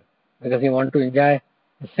afraid because he wanted to enjoy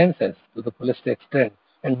the senses to the fullest extent.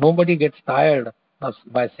 And nobody gets tired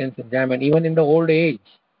by sense enjoyment, even in the old age.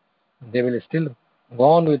 They will still go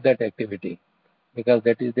on with that activity because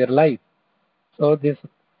that is their life. So this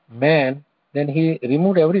man, then he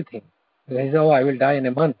removed everything. He said, oh, I will die in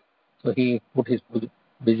a month. So he put his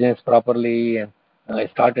business properly and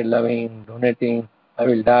started loving, donating. I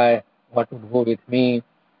will die. What would go with me?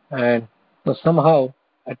 And so somehow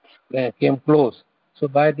it came close. So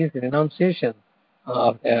by this renunciation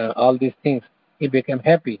of all these things, he became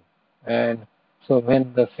happy. And so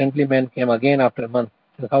when the saintly man came again after a month,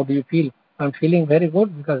 he said, how do you feel? I'm feeling very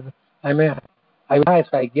good because I die,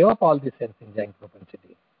 so I gave up all this sense enjoying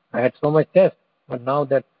propensity. I had so much test, but now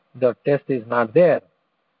that the test is not there,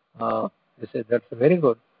 he said that's very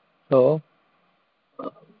good. So uh,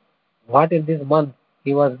 what in this month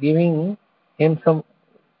he was giving him some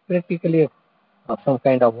practically some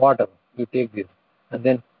kind of water. You take this, and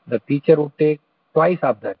then the teacher would take twice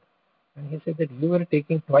of that. And he said that you were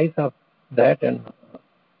taking twice of that, and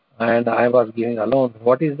I was giving alone.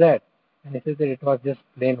 What is that? And he said that it was just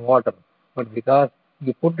plain water, but because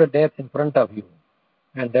you put the death in front of you,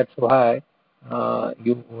 and that's why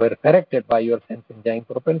you were corrected by your sense enjoying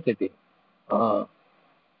propensity, uh,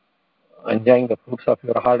 enjoying the fruits of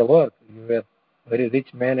your hard work. You were a very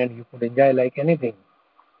rich man, and you could enjoy like anything.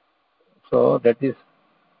 So that is,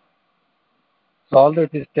 so although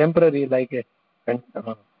it is temporary, like a,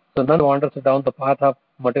 so none wanders down the path of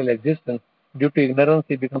material existence. Due to ignorance,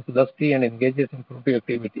 he becomes lusty and engages in fruitive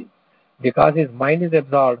activity. Because his mind is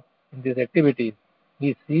absorbed in these activities,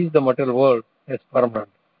 he sees the material world as permanent,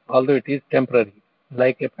 although it is temporary,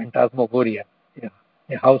 like a phantasmagoria, yeah,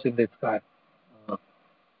 a house in the sky. Uh,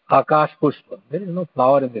 Akash Pushpa. There is no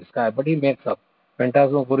flower in the sky, but he makes up.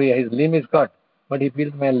 Phantasmagoria, his limb is cut, but he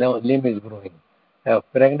feels my limb is growing. A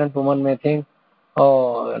pregnant woman may think,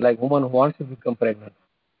 oh, like woman who wants to become pregnant,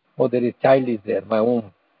 oh, there is child is there, my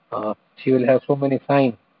womb. She will have so many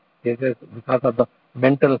signs. This is because of the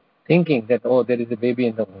mental thinking that, oh, there is a baby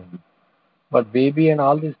in the womb. But baby and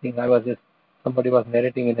all these things, somebody was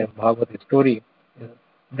narrating in a Bhagavad story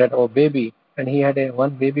that, oh, baby, and he had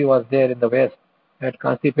one baby was there in the West, had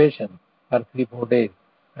constipation for 3 4 days.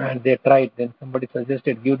 And they tried, then somebody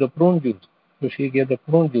suggested give the prune juice. So she gave the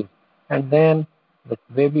prune juice. And then the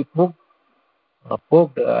baby poked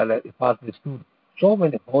past the stool. So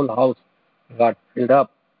many, whole house got filled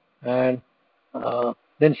up. And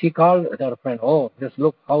then she called her friend, oh, just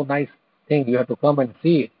look how nice thing, you have to come and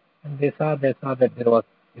see it. And they saw that there was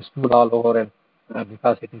stool all over, and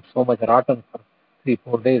because it is so much rotten for 3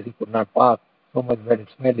 4 days, he could not pass, so much bad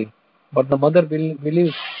smelling. But the mother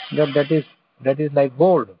believes that is like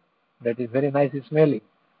gold, that is very nice smelling.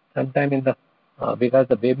 Sometime in the because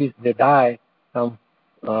the babies they die some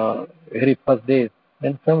very first days.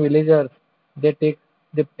 Then some villagers they take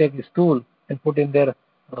they take a stool and put in their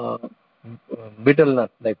uh, betel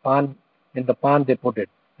nut, like pan. In the pan they put it,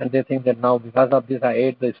 and they think that now because of this I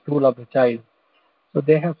ate the stool of the child. So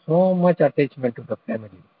they have so much attachment to the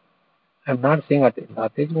family. I'm not saying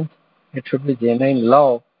attachment, it should be genuine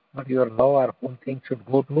love, but your love or whole thing should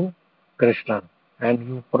go to Krishna. And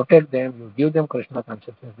you protect them, you give them Krishna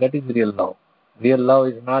consciousness. That is real love. Real love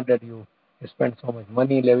is not that you spend so much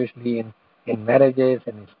money lavishly in marriages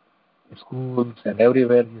and in schools and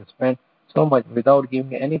everywhere you spend so much without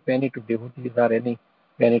giving any penny to devotees or any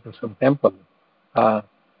penny to some temple.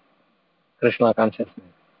 Krishna consciousness.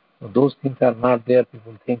 So those things are not there.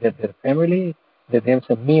 People think that their family, they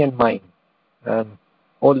themselves, me and mine, and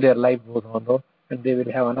all their life goes on though, and they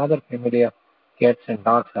will have another family of cats and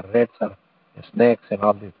dogs or rats or snakes and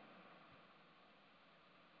all this.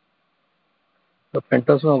 So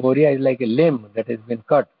phantasmagoria is like a limb that has been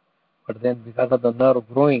cut, but then because of the nerve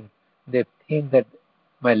growing, they think that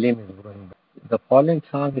my limb is growing. The following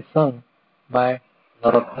song is sung by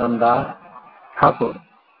Narottam Das Thakur.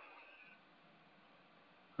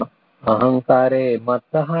 अहंकारे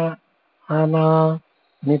मतः hana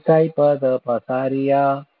nitai pada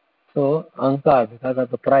pasaria. So ankar, because of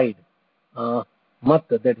the pride, mat,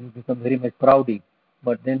 that you become very much proudy,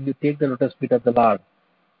 but then you take the lotus feet of the Lord.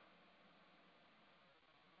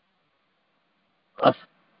 As,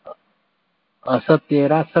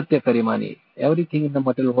 asatyera satya karimani. Everything in the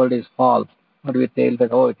material world is false, but we tell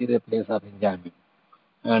that, oh, it is a place of enjoyment.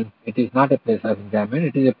 And it is not a place of enjoyment,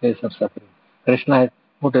 it is a place of suffering. Krishna has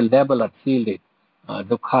put a label or sealed it.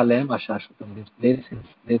 Dukhalem ashashvatam. This place is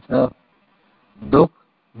place of dukh,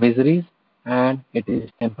 miseries, and it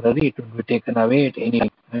is temporary. It will be taken away at any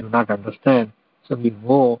time. I do not understand. So we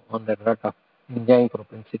go on the rut of enjoying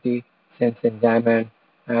propensity, sense enjoyment,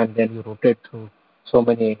 and then you rotate through so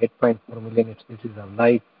many 8.4 million species of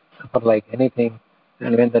life, suffer like anything.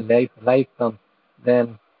 And when the life comes,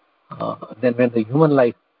 then then when the human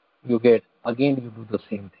life you get, again you do the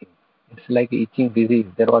same thing. It's like itching disease.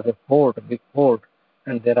 There was a fort, a big fort,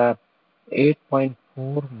 and there are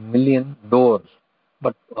 8.4 million doors,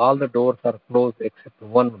 but all the doors are closed except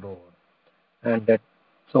one door. And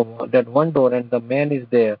that one door, and the man is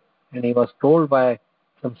there, and he was told by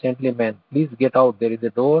some saintly man, please get out. There is a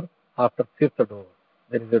door after fifth door.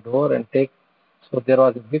 There is a door and take. So there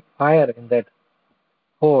was a big fire in that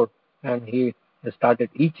fort, and he started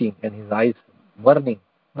itching and his eyes burning.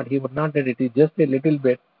 But he would not let it is just a little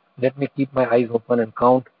bit. Let me keep my eyes open and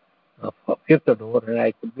count fifth door, and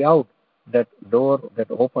I could be out. That door,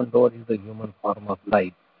 that open door, is the human form of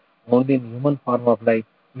life. Only in human form of life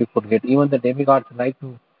we could get. Even the demigods like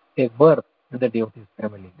to take birth in the devotee's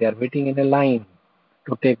family. They are waiting in a line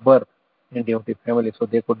to take birth in devotee family, so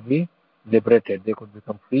they could be liberated. They could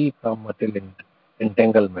become free from material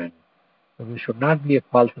entanglement. So we should not be a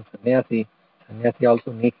false sannyasi. Sannyasi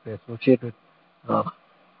also needs to associate with uh,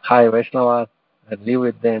 high Vaishnavas and live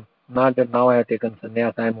with them. Not that now I have taken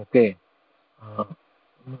sannyas, I am okay. Uh,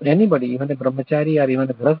 Anybody, even a brahmachari or even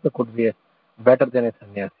a grahastha could be better than a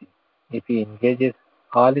sannyasi if he engages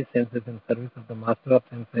all his senses in service of the master of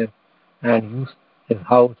senses and use his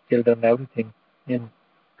house, children, everything in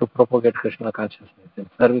to propagate Krishna consciousness and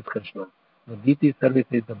service Krishna. The deity service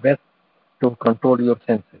is the best to control your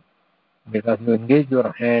senses because you engage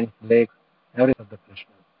your hands, legs, everything of the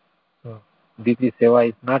Krishna. So deity seva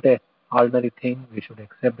is not a ordinary thing. We should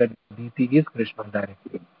accept that deity is Krishna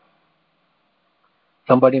directly.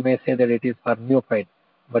 Somebody may say that it is for neophyte,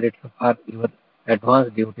 but it's for even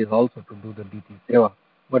advanced devotees also to do the deity seva.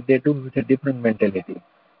 But they do with a different mentality.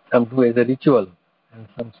 Some do as a ritual, and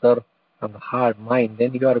some serve from the heart, mind.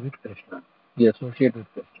 Then you are with Krishna. we associate with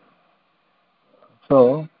Krishna.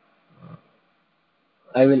 So,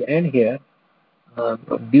 I will end here.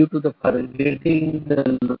 Due to the forgetting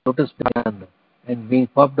the lotus plant and being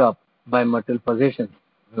puffed up by material possessions,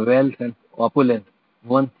 wealth and opulence,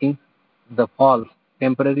 one thinks the false,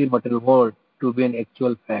 temporary material world to be an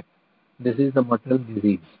actual fact. This is the material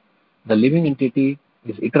disease. The living entity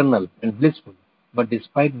is eternal and blissful, but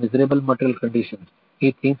despite miserable material conditions,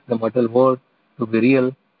 he thinks the material world to be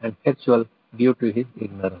real and factual due to his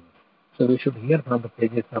ignorance. So we should hear from the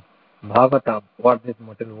pages of Bhagavatam what this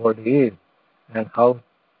material world is and how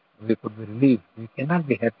we could be relieved. We cannot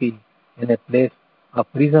be happy in a place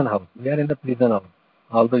of prison house. We are in the prison house.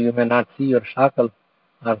 Although you may not see your shackles,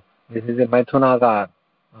 this is a Maithunagar.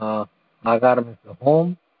 Agar means the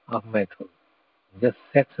home of Maithun. Just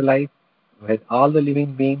sex life, where all the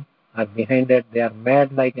living beings are behind it. They are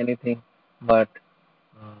mad like anything, but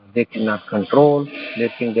they cannot control. They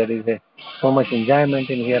think there is so much enjoyment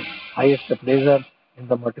in here, highest pleasure in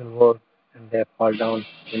the material world, and they fall down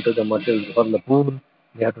into the material pool.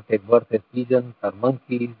 They have to take birth as pigeons or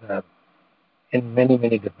monkeys or in many,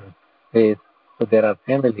 many different ways. So there are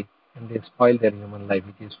family, and they spoil their human life,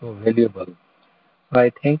 which is so valuable. So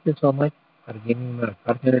I thank you so much for giving me an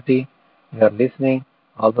opportunity. You are listening.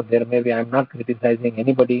 Although there may be, I'm not criticizing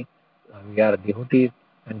anybody. We are devotees,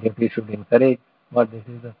 and devotees should encourage. But this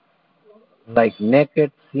is like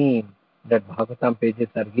naked scene that Bhagavatam pages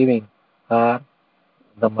are giving are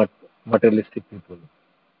the materialistic people.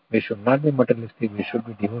 We should not be materialistic. We should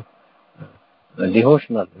be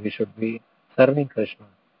devotional. We should be serving Krishna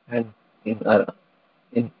and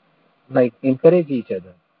in like encourage each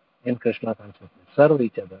other in Krishna consciousness, serve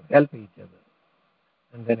each other, help each other,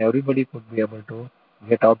 and then everybody could be able to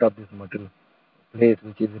get out of this material place,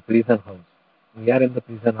 which is a prison house. We are in the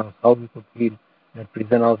prison house. How we could feel that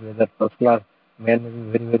prison house, whether first class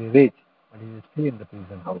man may be very, very rich, but he is still in the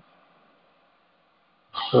prison house.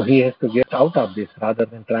 So he has to get out of this rather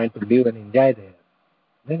than trying to live and enjoy there.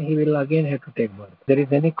 Then he will again have to take birth. There is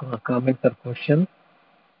any comments or questions?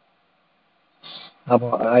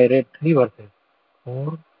 I read 3 verses.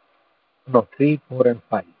 3, 4, and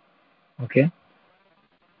 5. Okay.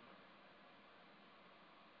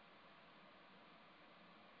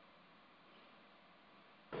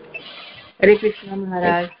 Hare Krishna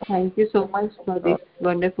Maharaj, thank you so much for this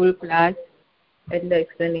wonderful class and the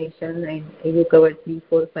explanation, and you covered 3,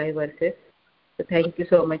 4, 5 verses. So thank you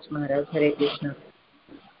so much Maharaj. Hare Krishna.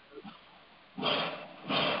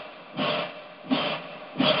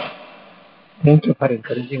 Thank you for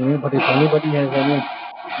encouraging me. But if anybody has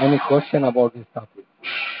any question about this topic.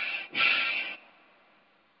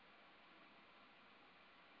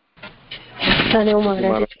 Hello,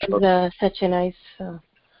 Maharaj. It was such a nice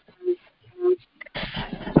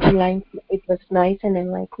line. It was nice and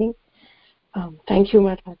enlightening. Thank you,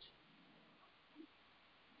 Maharaj.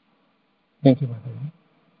 Thank you, Maharaj.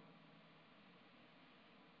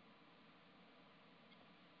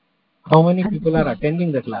 How many people are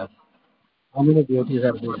attending the class? How many devotees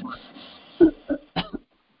are there?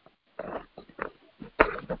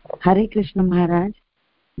 Hare Krishna Maharaj,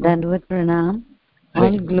 Dandavat Pranam,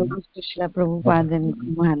 all glories to Srila Prabhupada and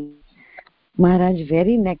Maharaj. Maharaj,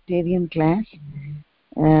 very nectarian class.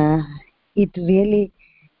 It really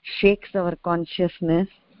shakes our consciousness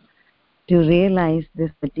to realize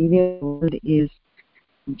this material world is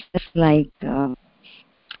just like,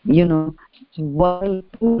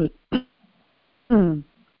 whirlpool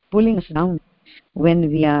pulling us down when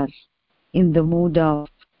we are in the mood of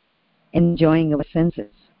enjoying our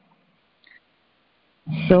senses.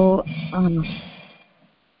 So,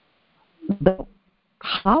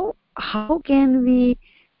 how can we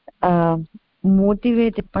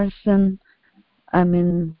motivate a person? I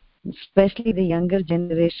mean, especially the younger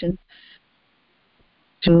generation,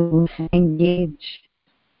 to engage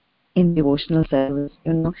in devotional service.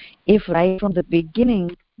 If right from the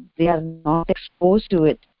beginning they are not exposed to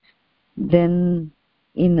it, then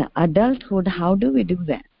in adulthood, how do we do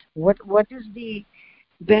that? What is the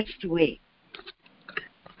best way?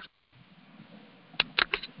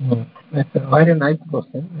 That's a very nice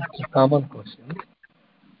question. It's a common question.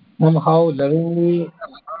 Somehow lovingly,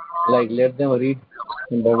 let them read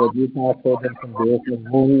some Bhagavad Gita, show them some devotional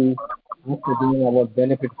movies, ask them about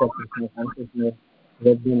benefits of Krishna consciousness,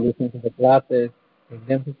 let them listen to the classes, take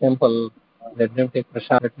them to temple, let them take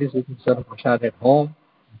prasad. At least we can serve prasad at home,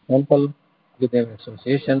 temple, give them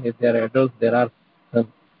association. If they are adults,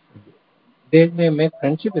 they may make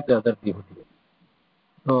friendship with the other devotees.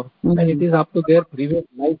 So, and it is up to their previous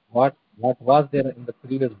life, what was there in the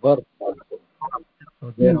previous birth also.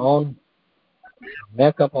 So their own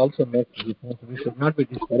makeup also makes a difference. We should not be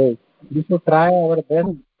discouraged We should try our best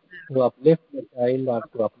to uplift the child or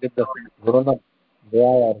to uplift the grown-up boy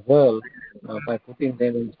or girl by putting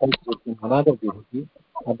them in touch with another devotee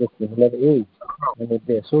of the similar age. And if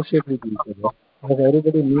they associate with each other, because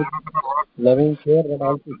everybody needs loving care but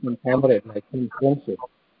also some camaraderie, like some friendship.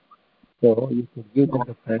 So you should give them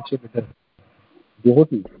the friendship with the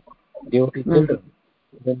devotee children.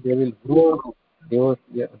 Then they will grow. It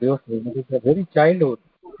is a very childhood.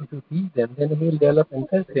 If you teach them, then he will develop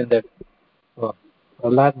interest in that. So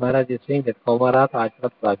Prahlad Maharaj is saying that Kaumarat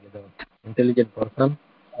Achrat Pragya, the intelligent person,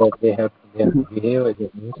 that they have to behave as a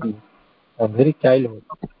beauty from very childhood.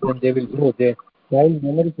 Then they will grow. Their child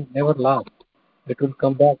memory will never last. It will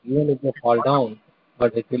come back even if they fall down,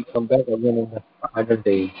 but it will come back again in the adult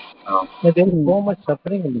age. Now, there is so much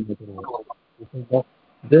suffering in the material world.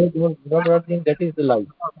 They don't think that is the life.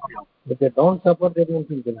 If they don't suffer, they don't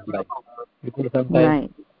think that is life. People sometimes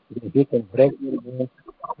Right. they hit and break their bones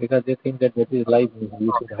because they think that that is life.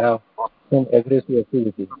 You should have some aggressive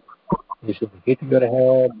activity. You should hit your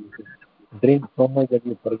head. You should drink so much that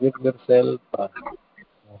you forget yourself.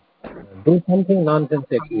 Do something nonsense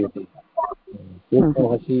activity. Take some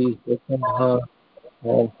hashish, take some bhang,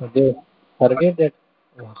 and so they forget that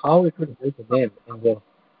how it will help them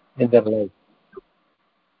in their life.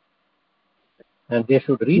 And they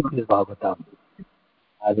should read this Bhagavatam.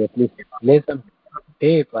 Or at least play some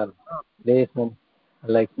tape or play some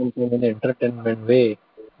like something in an entertainment way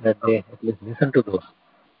that they at least listen to those.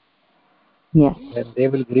 Yes. Then they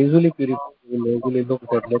will gradually purify, they will gradually look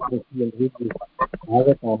that let me see and read this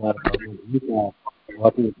Bhagavatam or Bhagavad Gita.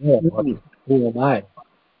 What is there? What is who am I?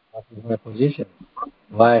 What is my position?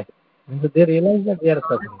 Why? Because they realize that they are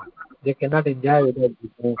suffering. They cannot enjoy without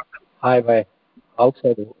becoming high by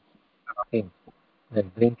outside things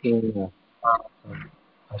like drinking,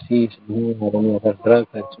 hashish, doing or any other drugs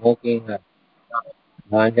and smoking or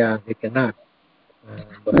ganja. They cannot.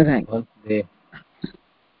 But Right. once they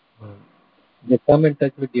come in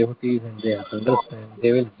touch with devotees and they understand,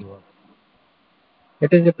 they will give up.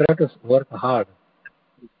 It is a practice to work hard.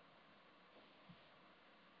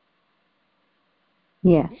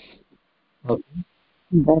 Yes. Okay.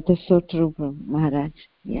 That is so true, Maharaj.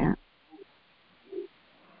 Yeah.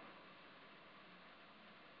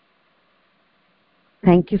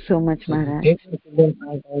 Thank you so much, So you Maharaj. take the children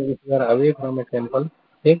sometimes if you are away from a temple,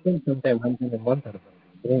 take them sometime once in a month or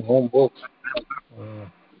something. Bring home books,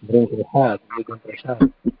 bring prasad, give them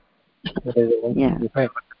prasad. That is a Yeah. wonderful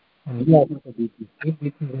effect. And you offer the DP. Keep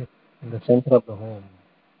DP in the center of the home.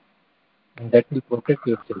 And that will protect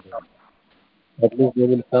your children. At least they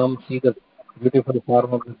will come see the beautiful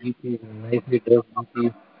form of the DP, nicely dressed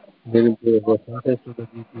DP. They will give their senses to the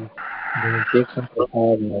DP. They will take some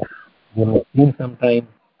prasad. They will clean sometime.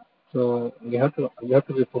 So you have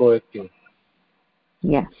to be proactive.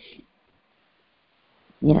 Yes.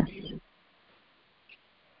 Yes.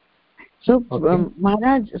 So, Okay.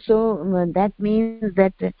 Maharaj, so that means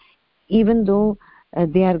that even though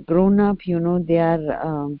they are grown up, they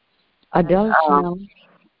are adults now,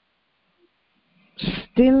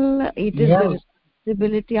 still it is Yeah. the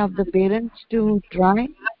responsibility of the parents to try.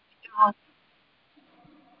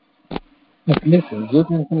 At least give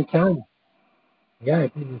them some chance. Yeah,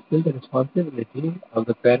 it is still the responsibility of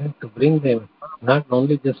the parent to bring them, not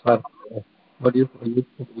only just for, but you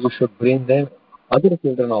should bring them other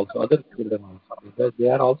children also, because they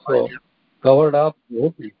are also covered up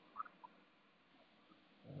devotees.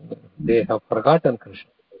 They have forgotten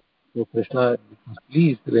Krishna. So Krishna is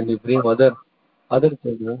pleased when you bring other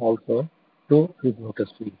children also to his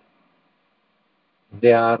lotus feet.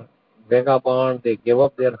 They are vagabond, they give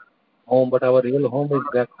up their home, but our real home is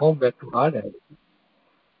back home, back to Godhead.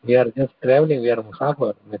 We are just traveling, we are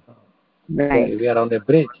Musafir. Right. We are on a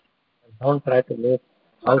bridge. Don't try to make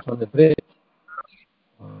house on the bridge.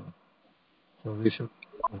 Uh, so we should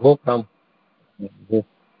go from this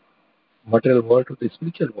material world to the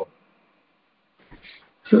spiritual world.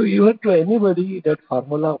 So even to anybody that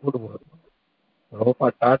formula would work.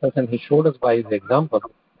 Prabhupada taught us and he showed us by his example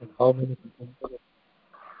that how many people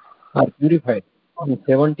are purified. In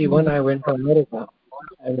 71 I went to America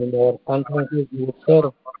and in our conferences we would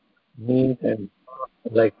serve meat and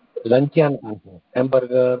like luncheon conference,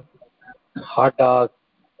 hamburger, hot dogs,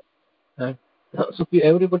 and so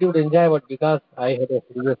everybody would enjoy, but because I had a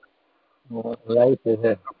previous life as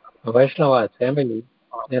a Vaishnava family,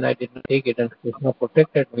 then I did not take it, and Krishna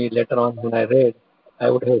protected me. Later on, when I read, I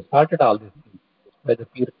would have started all these things by the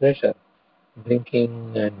peer pressure,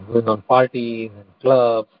 drinking and going on parties and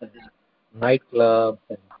clubs and nightclubs,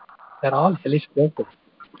 and they're all hellish places.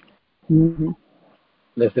 Mm-hmm.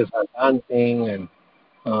 Places are dancing,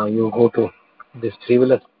 and you go to this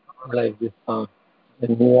frivolous. like this.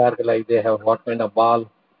 In New York, like they have what kind of ball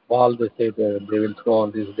they say they will throw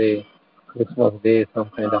on this day, Christmas Day, some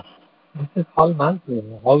kind of. This is all nonsense.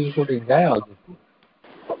 How you could enjoy all this?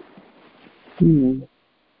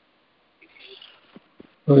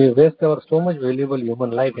 So we waste our so much valuable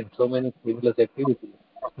human life in so many frivolous activities,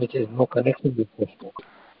 which has no connection with Krishna.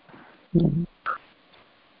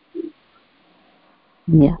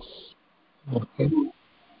 Yes. Okay.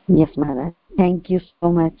 Yes, Maharaj. Thank you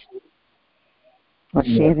so much for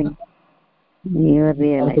sharing your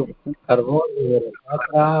realization.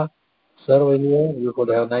 Serve anywhere, you could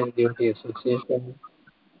have nice devotee association.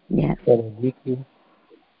 Yes.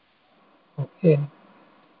 Okay.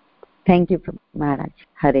 Thank you, Maharaj.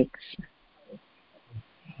 Hare Krishna.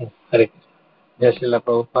 Hare Krishna. Jai Srila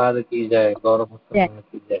Prabhupada ki jai, Gaurav Bhakta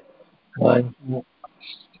ki jai.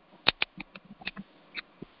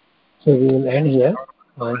 So we will end here.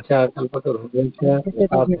 Vancha kalpatarubhyascha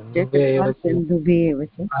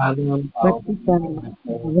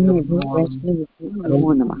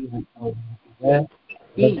Namo Namah.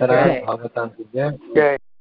 Bhagavatam ki jai.